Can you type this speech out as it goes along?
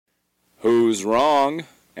Who's wrong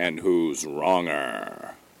and who's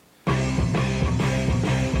wronger? In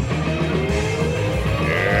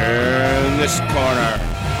this corner,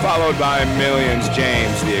 followed by millions,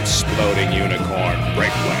 James the Exploding Unicorn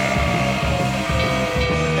Breakwell.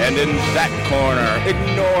 And in that corner,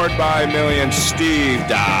 ignored by millions, Steve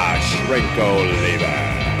Dash Rinko Lever.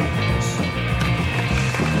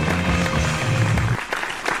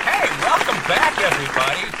 Back,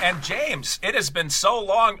 everybody. And James, it has been so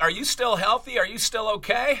long. Are you still healthy? Are you still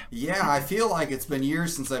okay? Yeah, I feel like it's been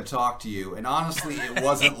years since I've talked to you, and honestly, it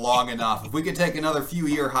wasn't long enough. If we could take another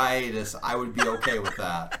few-year hiatus, I would be okay with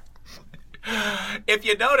that. If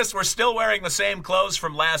you notice, we're still wearing the same clothes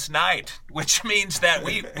from last night, which means that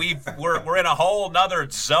we're in a whole nother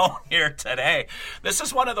zone here today. This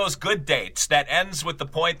is one of those good dates that ends with the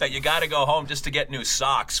point that you got to go home just to get new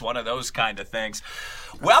socks, one of those kind of things.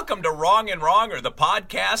 Welcome to Wrong and Wronger, the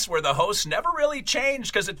podcast where the hosts never really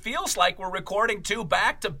change because it feels like we're recording two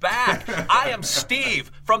back-to-back. I am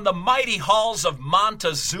Steve from the mighty halls of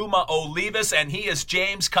Montezuma Olivas, and he is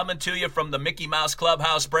James coming to you from the Mickey Mouse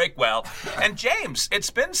Clubhouse Breakwell. And James,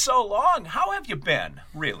 it's been so long. How have you been,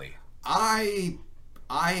 really? I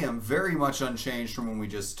am very much unchanged from when we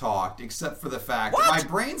just talked, except for the fact What? that my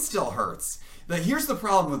brain still hurts. Here's the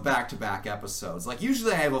problem with back-to-back episodes. Like,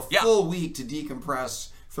 usually I have a full week to decompress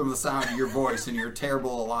from the sound of your voice and your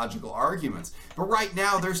terrible illogical arguments. But right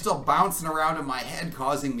now, they're still bouncing around in my head,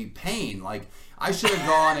 causing me pain. Like, I should have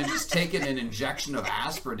gone and just taken an injection of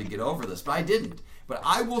aspirin to get over this, but I didn't. But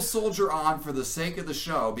I will soldier on for the sake of the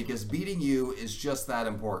show, because beating you is just that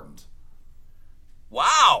important.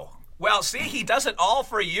 Wow. Well, see, he does it all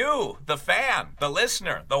for you, the fan, the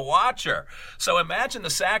listener, the watcher. So imagine the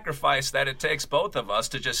sacrifice that it takes both of us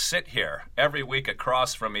to just sit here every week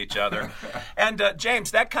across from each other. And James,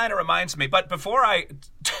 that kind of reminds me, but before I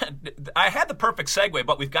had the perfect segue,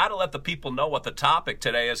 but we've got to let the people know what the topic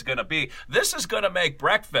today is going to be. This is going to make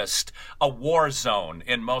breakfast a war zone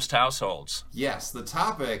in most households. Yes, the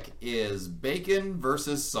topic is bacon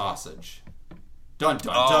versus sausage. Dun,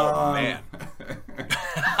 dun, oh, dun. Man.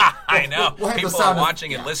 I know. We'll people are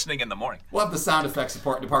watching and listening in the morning. We'll have the sound effects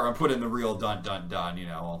department put in the real dun, dun, dun, you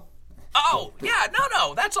know. Oh, yeah,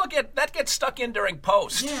 no. That gets stuck in during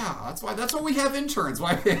post. Yeah, that's why we have interns.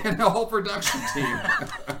 Why and a whole production team.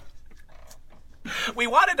 We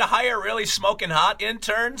wanted to hire really smoking hot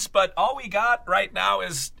interns, but all we got right now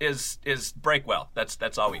is Breakwell.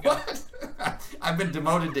 That's all we got. What? I've been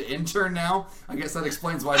demoted to intern now. I guess that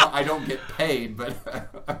explains why I don't get paid. But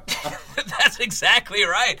that's exactly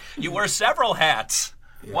right. You wear several hats.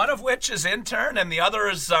 Yeah. One of which is intern, and the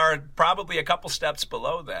others are probably a couple steps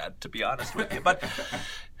below that, to be honest with you. But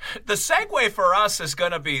the segue for us is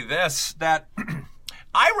going to be this, that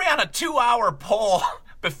I ran a 2-hour poll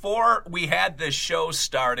before we had this show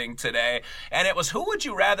starting today, and it was, who would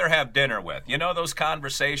you rather have dinner with? You know, those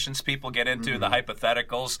conversations people get into, the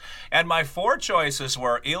hypotheticals. And my 4 choices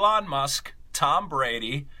were Elon Musk, Tom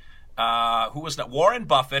Brady, Warren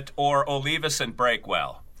Buffett, or Olivas and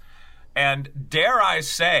Breakwell. And dare I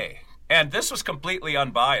say, and this was completely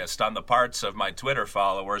unbiased on the parts of my Twitter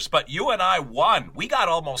followers, but you and I won. We got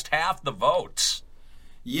almost half the votes.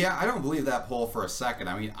 Yeah, I don't believe that poll for a second.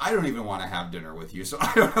 I mean, I don't even want to have dinner with you, so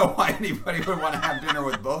I don't know why anybody would want to have dinner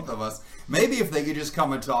with both of us. Maybe if they could just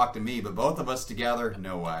come and talk to me, but both of us together,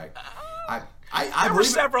 no way. There were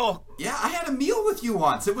several. Yeah, I had a meal with you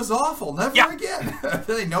once. It was awful. Never again.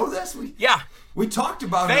 Do they know this? We talked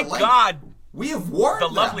about it. Thank God. We have warned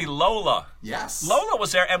them. Lovely Lola. Yes. Lola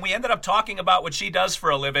was there, and we ended up talking about what she does for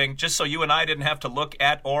a living, just so you and I didn't have to look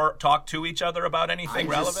at or talk to each other about anything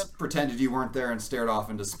relevant. I just pretended you weren't there and stared off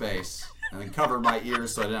into space, and then covered my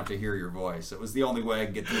ears so I didn't have to hear your voice. It was the only way I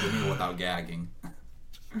could get through the meal without gagging.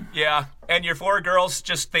 Yeah, and your 4 girls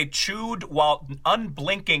they chewed while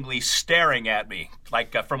unblinkingly staring at me,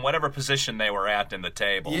 like from whatever position they were at in the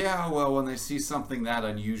table. Yeah, well, when they see something that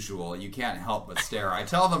unusual, you can't help but stare. I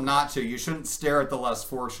tell them not to. You shouldn't stare at the less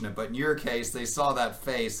fortunate, but in your case, they saw that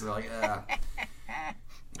face, they're like,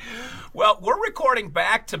 Well, we're recording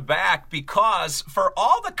back-to-back because for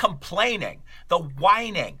all the complaining, the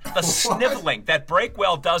whining, the sniveling that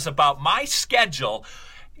Breakwell does about my schedule,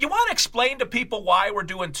 you want to explain to people why we're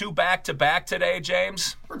doing 2 back-to-back today,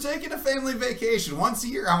 James? We're taking a family vacation once a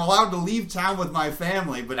year. I'm allowed to leave town with my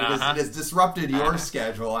family, but it has disrupted your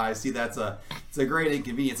schedule. I see it's a great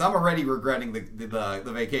inconvenience. I'm already regretting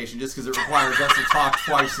the vacation just because it requires us to talk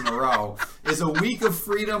twice in a row. Is a week of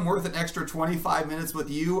freedom worth an extra 25 minutes with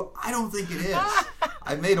you? I don't think it is.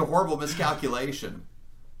 I made a horrible miscalculation.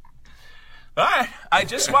 All right. I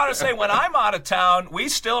just want to say, when I'm out of town, we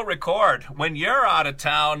still record. When you're out of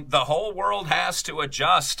town, the whole world has to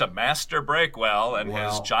adjust to Master Breakwell and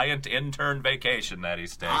his giant intern vacation that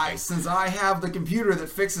he's taking. Since I have the computer that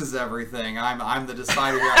fixes everything, I'm the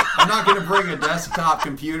decider here. I'm not going to bring a desktop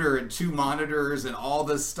computer and 2 monitors and all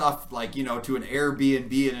this stuff, like, to an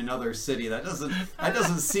Airbnb in another city. That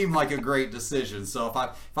doesn't seem like a great decision. So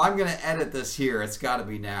if I'm going to edit this here, it's got to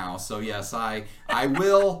be now. So yes, I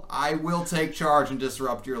will take charge and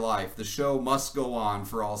disrupt your life. The show must go on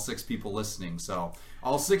for all 6 people listening. So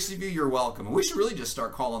all 6 of you, you're welcome. And we should really just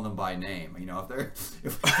start calling them by name.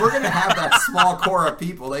 If we're going to have that small core of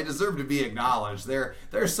people, they deserve to be acknowledged. They're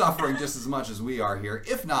suffering just as much as we are here,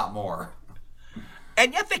 if not more.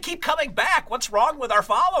 And yet they keep coming back. What's wrong with our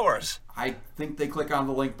followers? I think they click on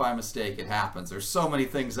the link by mistake. It happens. There's so many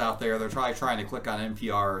things out there. They're probably trying to click on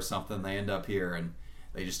NPR or something. They end up here, and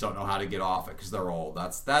they just don't know how to get off it because they're old.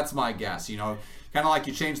 That's my guess. Kind of like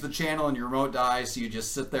you change the channel and your remote dies, so you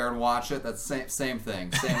just sit there and watch it. That's same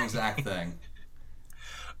thing, same exact thing.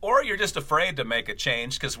 Or you're just afraid to make a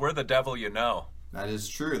change because we're the devil you know. That is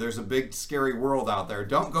true. There's a big, scary world out there.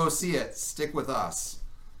 Don't go see it. Stick with us.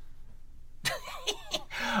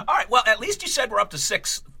 All right. Well, at least you said we're up to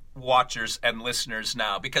 6 watchers and listeners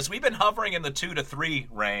now, because we've been hovering in the 2 to 3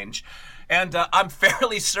 range. And I'm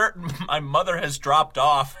fairly certain my mother has dropped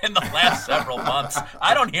off in the last several months.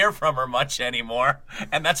 I don't hear from her much anymore,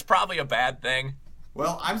 and that's probably a bad thing.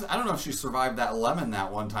 Well, I don't know if she survived that lemon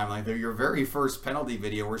that one time, like your very first penalty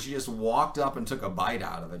video where she just walked up and took a bite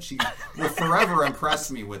out of it. She will forever impress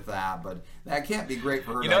me with that, but that can't be great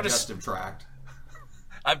for her digestive tract.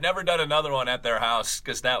 I've never done another one at their house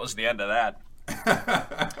because that was the end of that.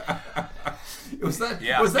 Was that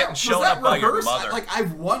by your mother.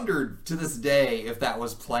 I've wondered to this day if that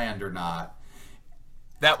was planned or not.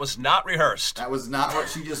 That was not rehearsed. That was not what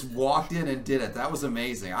she just walked in and did it. That was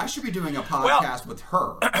amazing. I should be doing a podcast with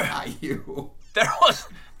her, not you.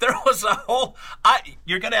 There was a whole...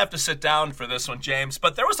 you're going to have to sit down for this one, James,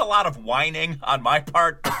 but there was a lot of whining on my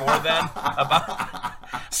part before then about...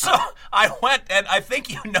 So I went, and I think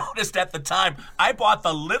you noticed at the time, I bought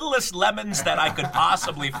the littlest lemons that I could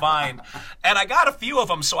possibly find, and I got a few of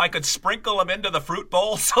them so I could sprinkle them into the fruit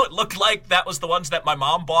bowl so it looked like that was the ones that my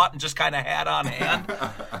mom bought and just kind of had on hand.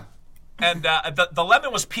 And the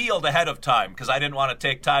lemon was peeled ahead of time because I didn't want to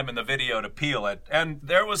take time in the video to peel it. And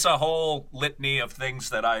there was a whole litany of things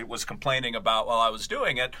that I was complaining about while I was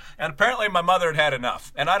doing it. And apparently my mother had had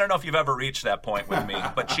enough. And I don't know if you've ever reached that point with me,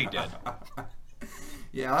 but she did.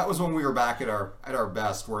 Yeah, that was when we were back at our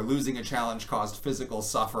best, where losing a challenge caused physical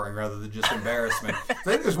suffering rather than just embarrassment. I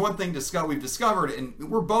think there's one thing we've discovered, and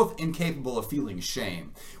we're both incapable of feeling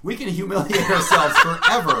shame. We can humiliate ourselves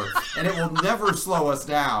forever, and it will never slow us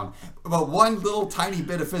down. But one little tiny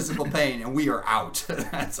bit of physical pain, and we are out.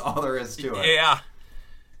 That's all there is to it.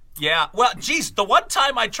 Yeah. Well, geez, the one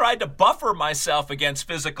time I tried to buffer myself against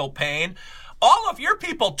physical pain, all of your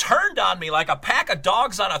people turned on me like a pack of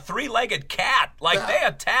dogs on a 3-legged cat. They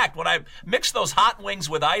attacked when I mixed those hot wings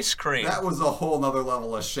with ice cream. That was a whole nother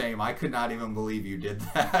level of shame. I could not even believe you did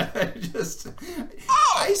that.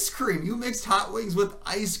 Ice cream. You mixed hot wings with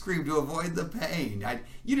ice cream to avoid the pain.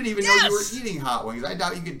 You didn't even know you were eating hot wings. I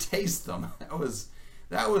doubt you could taste them.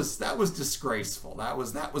 That was disgraceful. That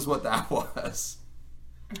was what that was.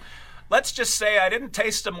 Let's just say I didn't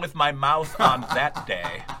taste them with my mouth on that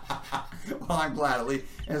day. Well, I'm glad. At least,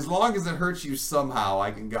 as long as it hurts you somehow,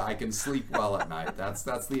 I can sleep well at night. That's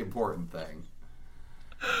the important thing.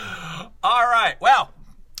 All right. Well,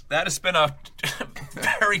 that has been a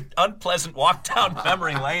very unpleasant walk down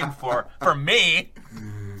memory lane for me.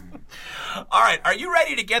 All right, are you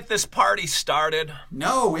ready to get this party started?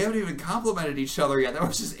 No, we haven't even complimented each other yet. That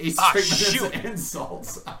was just 8 straight minutes of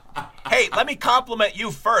insults. Hey, let me compliment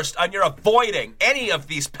you first on your avoiding any of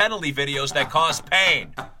these penalty videos that cause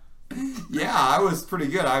pain. Yeah, I was pretty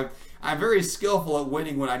good. I'm very skillful at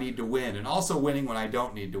winning when I need to win, and also winning when I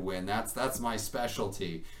don't need to win. That's my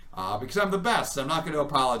specialty. Because I'm the best. I'm not going to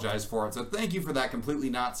apologize for it. So thank you for that completely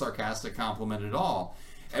not sarcastic compliment at all.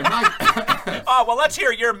 And oh, well, let's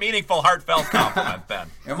hear your meaningful, heartfelt compliment then.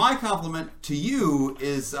 And my compliment to you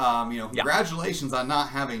is, congratulations on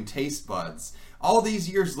not having taste buds. All these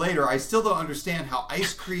years later, I still don't understand how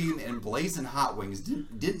ice cream and blazing hot wings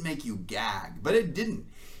didn't make you gag. But it didn't.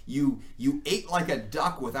 You ate like a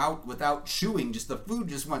duck without chewing. Just the food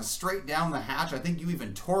just went straight down the hatch. I think you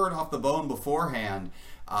even tore it off the bone beforehand.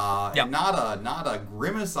 and not a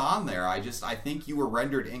grimace on there. I think you were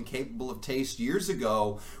rendered incapable of taste years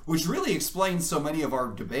ago, which really explains so many of our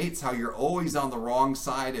debates, how you're always on the wrong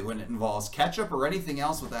side when it involves ketchup or anything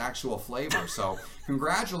else with actual flavor. So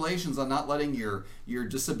congratulations on not letting your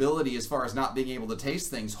disability as far as not being able to taste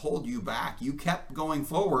things hold you back. You kept going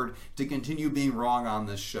forward to continue being wrong on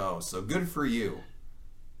this show. So good for you.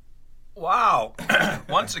 Wow.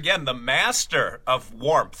 Once again, the master of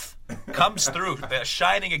warmth comes through. A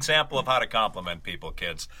shining example of how to compliment people,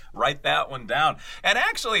 kids. Write that one down. And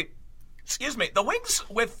actually, excuse me, the wings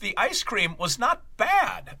with the ice cream was not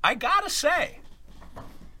bad, I gotta say.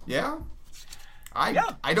 Yeah? I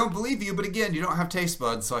don't believe you, but again, you don't have taste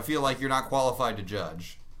buds, so I feel like you're not qualified to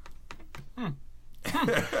judge.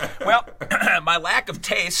 Well, my lack of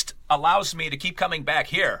taste allows me to keep coming back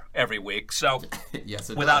here every week. So, yes,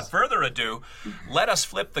 without further ado, let us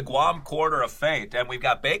flip the Guam quarter of fate. And we've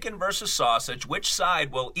got bacon versus sausage. Which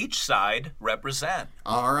side will each side represent?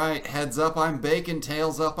 All right, heads up, I'm bacon.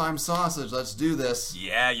 Tails up, I'm sausage. Let's do this.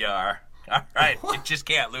 Yeah, you are. All right, you just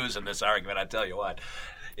can't lose in this argument, I tell you what.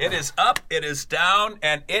 It is up, it is down,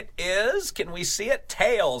 and it is, can we see it?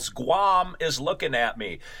 Tails. Guam is looking at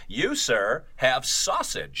me. You, sir, have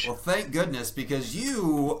sausage. Well, thank goodness, because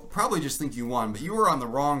you probably just think you won, but you were on the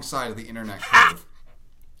wrong side of the internet curve.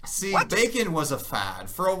 See, what? Bacon was a fad.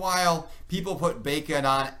 For a while, people put bacon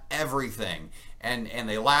on everything, and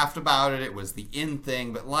they laughed about it. It was the in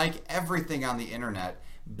thing, but like everything on the internet,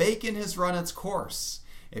 bacon has run its course.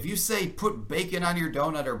 If you say put bacon on your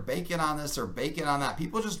donut or bacon on this or bacon on that,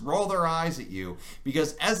 people just roll their eyes at you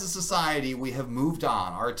because as a society, we have moved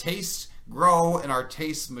on. Our tastes grow and our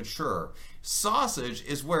tastes mature. Sausage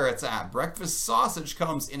is where it's at. Breakfast sausage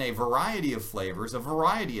comes in a variety of flavors, a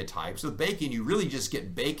variety of types. With bacon, you really just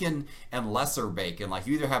get bacon and lesser bacon. Like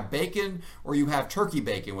you either have bacon or you have turkey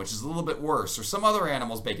bacon, which is a little bit worse, or some other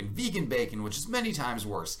animal's bacon, vegan bacon, which is many times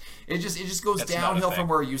worse. It just goes downhill from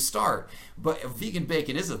where you start. But vegan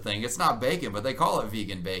bacon is a thing. It's not bacon, but they call it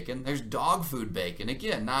vegan bacon. There's dog food bacon.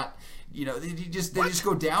 Again, not... You know, they just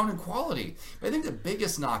go down in quality. But I think the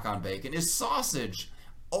biggest knock on bacon is sausage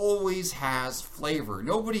always has flavor.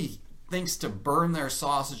 Nobody thinks to burn their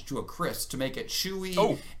sausage to a crisp to make it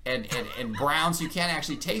chewy and brown so you can't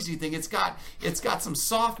actually taste anything. It's got some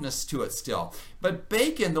softness to it still. But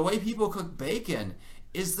bacon, the way people cook bacon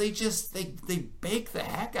is they bake the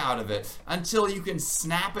heck out of it until you can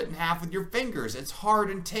snap it in half with your fingers. It's hard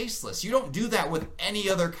and tasteless. You don't do that with any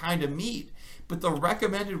other kind of meat. But the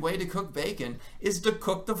recommended way to cook bacon is to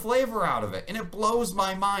cook the flavor out of it. And it blows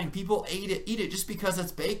my mind. People eat it just because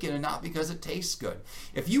it's bacon and not because it tastes good.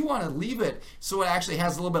 If you want to leave it so it actually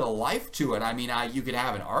has a little bit of life to it, I mean, you could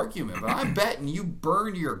have an argument. But I'm betting you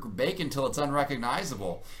burn your bacon till it's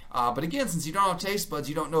unrecognizable. But again, since you don't have taste buds,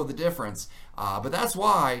 you don't know the difference. But that's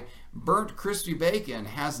why burnt crispy bacon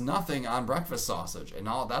has nothing on breakfast sausage. And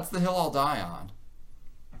that's the hill I'll die on.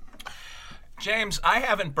 James, I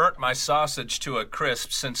haven't burnt my sausage to a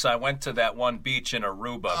crisp since I went to that one beach in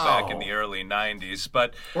Aruba back in the early 90s.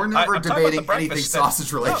 But we're never debating anything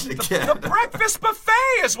sausage related again. The breakfast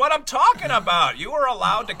buffet is what I'm talking about. You were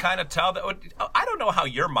allowed to kind of tell that. I don't know how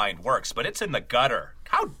your mind works, but it's in the gutter.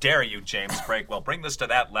 How dare you, James Breakwell, bring this to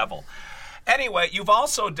that level? Anyway, you've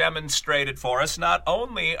also demonstrated for us not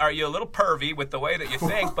only are you a little pervy with the way that you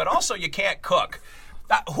think, but also you can't cook.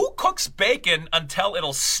 Who cooks bacon until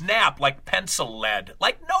it'll snap like pencil lead?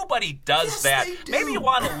 Like, nobody does that. They do. Maybe you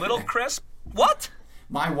want a little crisp. What?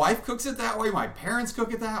 My wife cooks it that way. My parents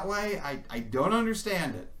cook it that way. I don't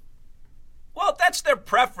understand it. Well, that's their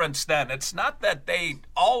preference then. It's not that they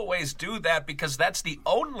always do that because that's the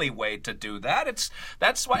only way to do that.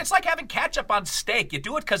 That's why it's like having ketchup on steak. You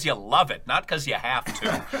do it because you love it, not because you have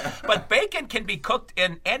to. But bacon can be cooked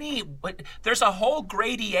in there's a whole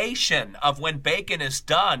gradation of when bacon is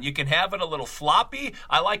done. You can have it a little floppy.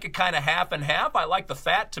 I like it kind of half and half. I like the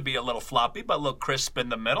fat to be a little floppy, but a little crisp in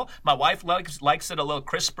the middle. My wife likes it a little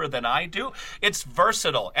crisper than I do. It's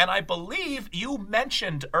versatile. And I believe you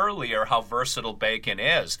mentioned earlier how versatile bacon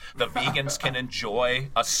is. The vegans can enjoy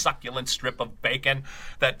a succulent strip of bacon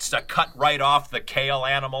that's cut right off the kale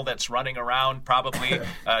animal that's running around. Probably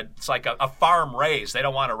it's like a farm raise. They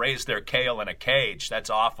don't want to raise their kale in a cage. That's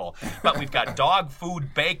awful. But we've got dog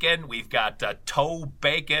food bacon. We've got toe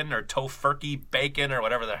bacon or tofurkey bacon or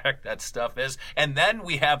whatever the heck that stuff is. And then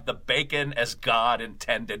we have the bacon as God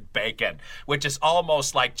intended bacon, which is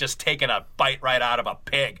almost like just taking a bite right out of a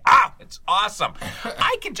pig. It's awesome.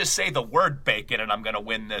 I can just say the word afford bacon and I'm going to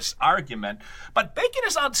win this argument. But bacon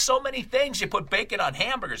is on so many things. You put bacon on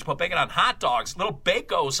hamburgers, you put bacon on hot dogs, little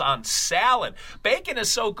Bacos on salad. Bacon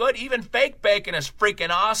is so good, even fake bacon is freaking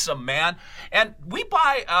awesome, man. And we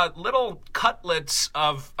buy little cutlets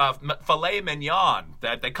of filet mignon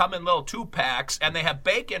that they come in little 2-packs, and they have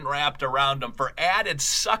bacon wrapped around them for added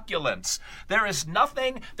succulence. There is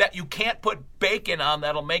nothing that you can't put bacon on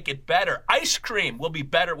that'll make it better. Ice cream will be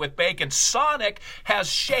better with bacon. Sonic has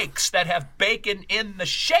shakes that have bacon in the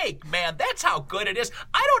shake. Man, that's how good it is.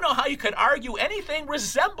 I don't know how you could argue anything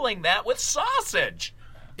resembling that with sausage.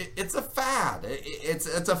 It's a fad. It's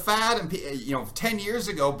a fad, and 10 years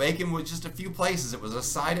ago, bacon was just a few places. It was a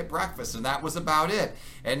side at breakfast, and that was about it.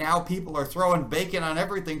 And now people are throwing bacon on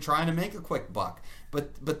everything, trying to make a quick buck.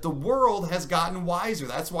 But the world has gotten wiser.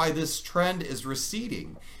 That's why this trend is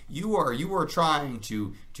receding. You are trying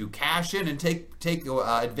to cash in and take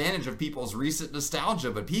advantage of people's recent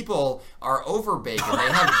nostalgia, but people are over bacon. They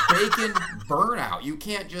have bacon burnout. You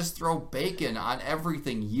can't just throw bacon on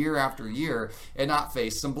everything year after year and not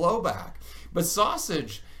face some blowback. But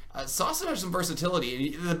sausage has some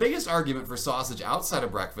versatility. The biggest argument for sausage outside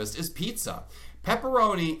of breakfast is pizza.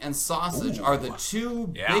 Pepperoni and sausage are the two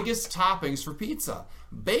biggest toppings for pizza.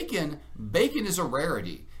 Bacon is a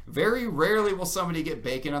rarity. Very rarely will somebody get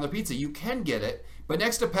bacon on their pizza. You can get it, but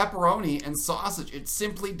next to pepperoni and sausage, it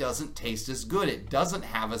simply doesn't taste as good. It doesn't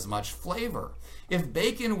have as much flavor. If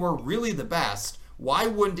bacon were really the best, why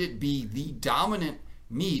wouldn't it be the dominant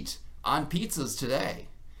meat on pizzas today?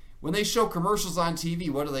 When they show commercials on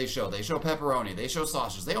TV, what do they show? They show pepperoni, they show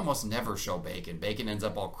sausage. They almost never show bacon. Bacon ends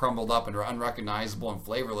up all crumbled up and unrecognizable and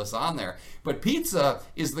flavorless on there. But pizza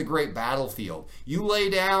is the great battlefield. You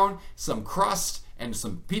lay down some crust and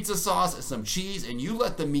some pizza sauce and some cheese, and you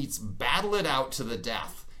let the meats battle it out to the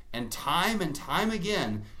death. And time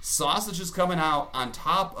again, sausage is coming out on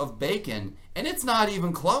top of bacon, and it's not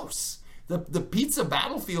even close. The pizza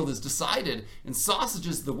battlefield is decided, and sausage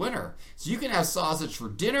is the winner. So you can have sausage for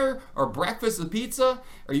dinner or breakfast with pizza,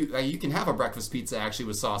 or you can have a breakfast pizza actually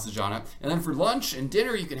with sausage on it. And then for lunch and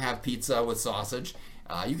dinner, you can have pizza with sausage.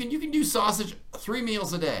 You can do sausage 3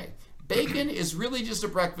 meals a day. Bacon is really just a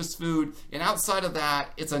breakfast food, and outside of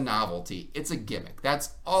that, it's a novelty. It's a gimmick.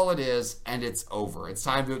 That's all it is, and it's over. It's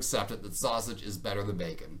time to accept it that sausage is better than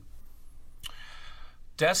bacon.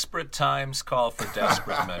 Desperate times call for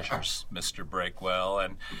desperate measures, Mr. Breakwell.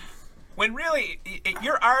 And when really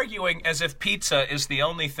you're arguing as if pizza is the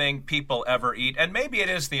only thing people ever eat, and maybe it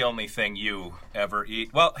is the only thing you ever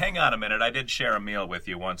eat. Well, hang on a minute. I did share a meal with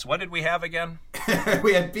you once. What did we have again?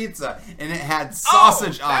 We had pizza, and it had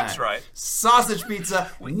sausage on it. That's right. Sausage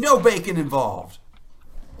pizza, no bacon involved.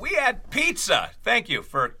 We had pizza. Thank you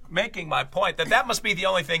for making my point that must be the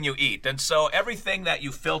only thing you eat. And so everything that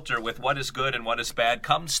you filter with what is good and what is bad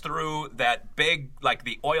comes through that big, like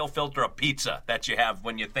the oil filter of pizza that you have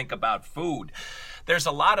when you think about food. There's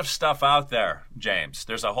a lot of stuff out there, James.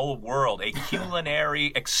 There's a whole world, a culinary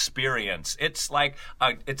experience. It's like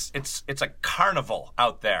it's a carnival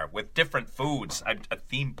out there with different foods, a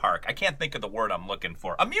theme park. I can't think of the word I'm looking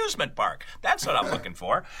for. Amusement park. That's what I'm looking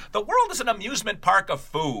for. The world is an amusement park of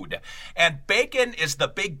food, and bacon is the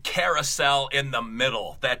big carousel in the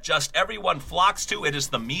middle that just everyone flocks to. It is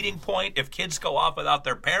the meeting point. If kids go off without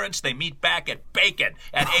their parents, they meet back at bacon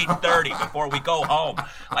at 8:30 before we go home.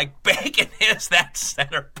 Like, bacon is that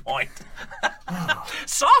center point.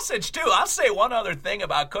 Sausage, too. I'll say one other thing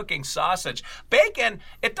about cooking sausage. Bacon,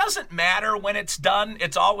 it doesn't matter when it's done.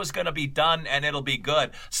 It's always going to be done, and it'll be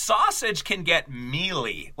good. Sausage can get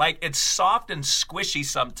mealy. Like, it's soft and squishy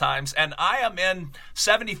sometimes, and I am in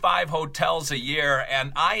 75 hotels a year,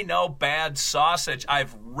 and I know bad sausage.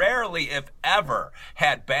 I've rarely, if ever,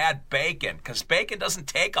 had bad bacon, because bacon doesn't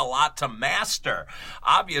take a lot to master.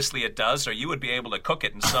 Obviously it does, or you would be able to cook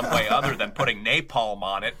it in some way other than putting napalm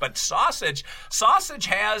on it. But sausage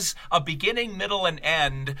has a beginning, middle, and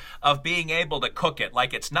end of being able to cook it.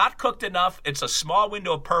 Like, it's not cooked enough, it's a small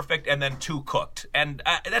window of perfect, and then too cooked. And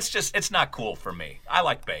that's just, it's not cool for me. I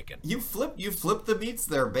like bacon. You flip the meats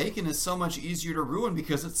there. Bacon is so much easier to ruin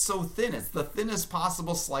because it's so thin. It's the thinnest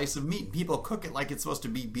possible slice of meat. People cook it like it's supposed to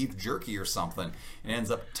be beef jerky or something. It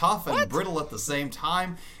ends up tough and brittle at the same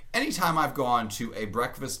time. Anytime I've gone to a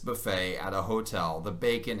breakfast buffet at a hotel, the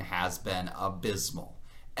bacon has been abysmal.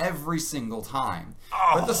 Every single time.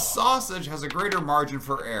 But the sausage has a greater margin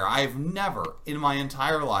for error. I have never in my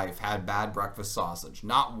entire life had bad breakfast sausage.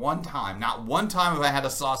 Not one time. Not one time have I had a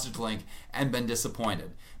sausage link and been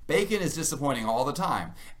disappointed. Bacon is disappointing all the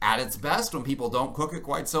time. At its best, when people don't cook it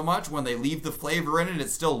quite so much, when they leave the flavor in it, it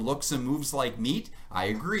still looks and moves like meat. I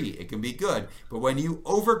agree, it can be good. But when you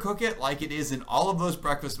overcook it like it is in all of those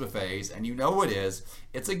breakfast buffets, and you know it is,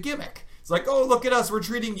 it's a gimmick. It's like, oh, look at us, we're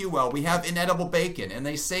treating you well. We have inedible bacon. And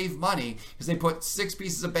they save money because they put 6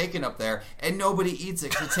 pieces of bacon up there and nobody eats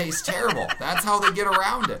it because it tastes terrible. That's how they get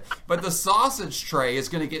around it. But the sausage tray is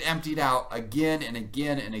going to get emptied out again and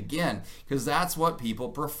again and again because that's what people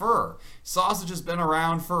prefer. Sausage has been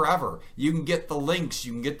around forever. You can get the links,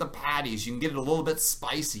 you can get the patties, you can get it a little bit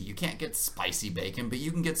spicy. You can't get spicy bacon, but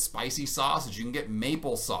you can get spicy sausage. You can get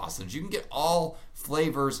maple sausage. You can get all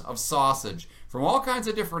flavors of sausage from all kinds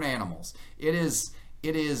of different animals. It is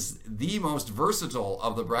the most versatile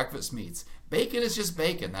of the breakfast meats. Bacon is just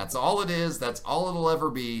bacon. That's all it is. That's all it'll ever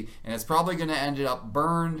be. And it's probably going to end up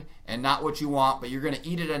burned and not what you want, but you're going to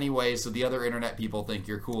eat it anyway so the other internet people think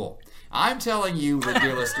you're cool. I'm telling you,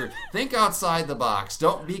 dear listener, think outside the box.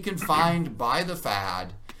 Don't be confined by the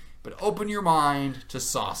fad, but open your mind to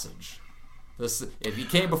sausage. It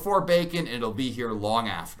came before bacon, it'll be here long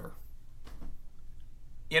after.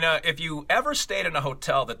 You know, if you ever stayed in a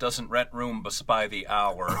hotel that doesn't rent rooms by the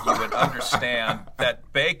hour, you would understand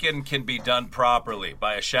that bacon can be done properly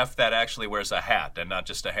by a chef that actually wears a hat and not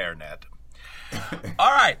just a hairnet.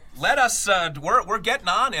 All right, let us, we're getting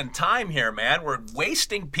on in time here, man. We're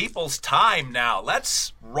wasting people's time now.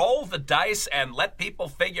 Let's roll the dice and let people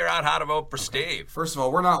figure out how to vote for Steve. First of all,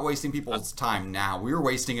 we're not wasting people's time now. We were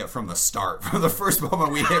wasting it from the start. From the first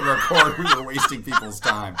moment we hit record, we were wasting people's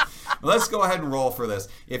time. Let's go ahead and roll for this.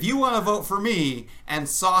 If you want to vote for me and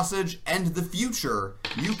sausage and the future,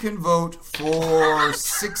 you can vote for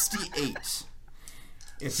 68.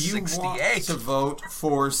 If you 68. want to vote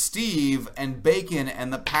for Steve and bacon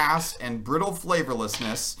and the past and brittle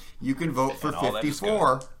flavorlessness, you can vote for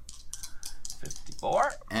 54.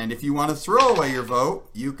 54. And if you want to throw away your vote,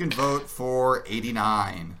 you can vote for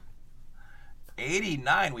 89.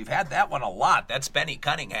 89. We've had that one a lot. That's Benny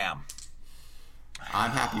Cunningham.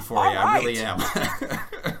 I'm happy for you. I really am.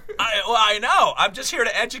 I know. I'm just here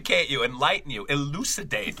to educate you, enlighten you,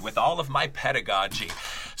 elucidate with all of my pedagogy.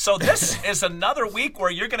 So this is another week where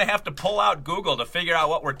you're going to have to pull out Google to figure out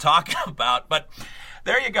what we're talking about. But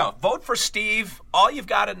there you go. Vote for Steve. All you've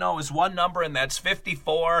got to know is one number, and that's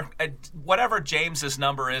 54. Whatever James's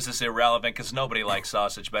number is irrelevant because nobody likes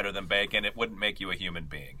sausage better than bacon. It wouldn't make you a human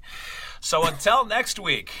being. So until next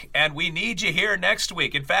week, and we need you here next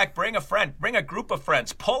week. In fact, bring a friend, bring a group of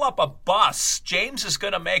friends, pull up a bus. James is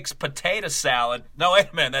going to make potato salad. No, wait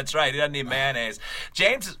a minute, that's right. He doesn't need mayonnaise.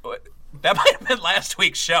 James is... That might have been last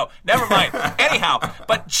week's show. Never mind. Anyhow,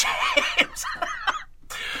 but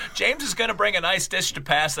James is going to bring a nice dish to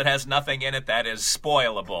pass that has nothing in it that is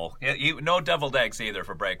spoilable. No deviled eggs either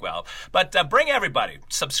for Breakwell. But bring everybody.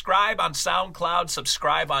 Subscribe on SoundCloud.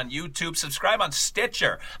 Subscribe on YouTube. Subscribe on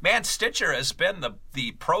Stitcher. Man, Stitcher has been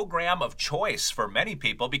the program of choice for many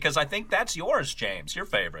people because I think that's yours, James, your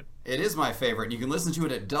favorite. It is my favorite. You can listen to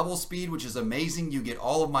it at double speed, which is amazing. You get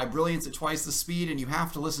all of my brilliance at twice the speed, and you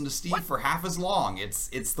have to listen to Steve for half as long.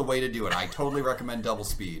 It's the way to do it. I totally recommend double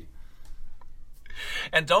speed.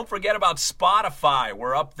 And don't forget about Spotify.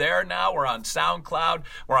 We're up there now. We're on SoundCloud.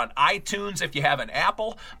 We're on iTunes if you have an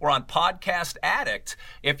Apple. We're on Podcast Addict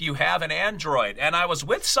if you have an Android. And I was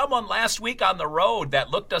with someone last week on the road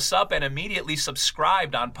that looked us up and immediately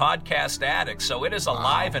subscribed on Podcast Addict. So it is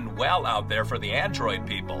alive and well out there for the Android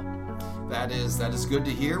people. That is good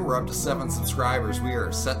to hear. We're up to 7 subscribers. We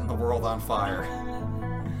are setting the world on fire.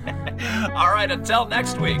 All right, until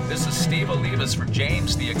next week, this is Steve Olivas for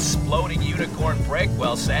James, the Exploding Unicorn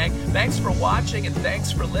Breakwell, saying thanks for watching and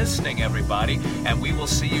thanks for listening, everybody. And we will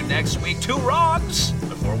see you next week. 2 wrongs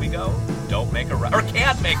before we go. Don't make a right, or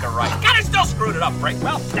can't make a right. God, I still screwed it up,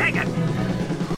 Breakwell. Dang it.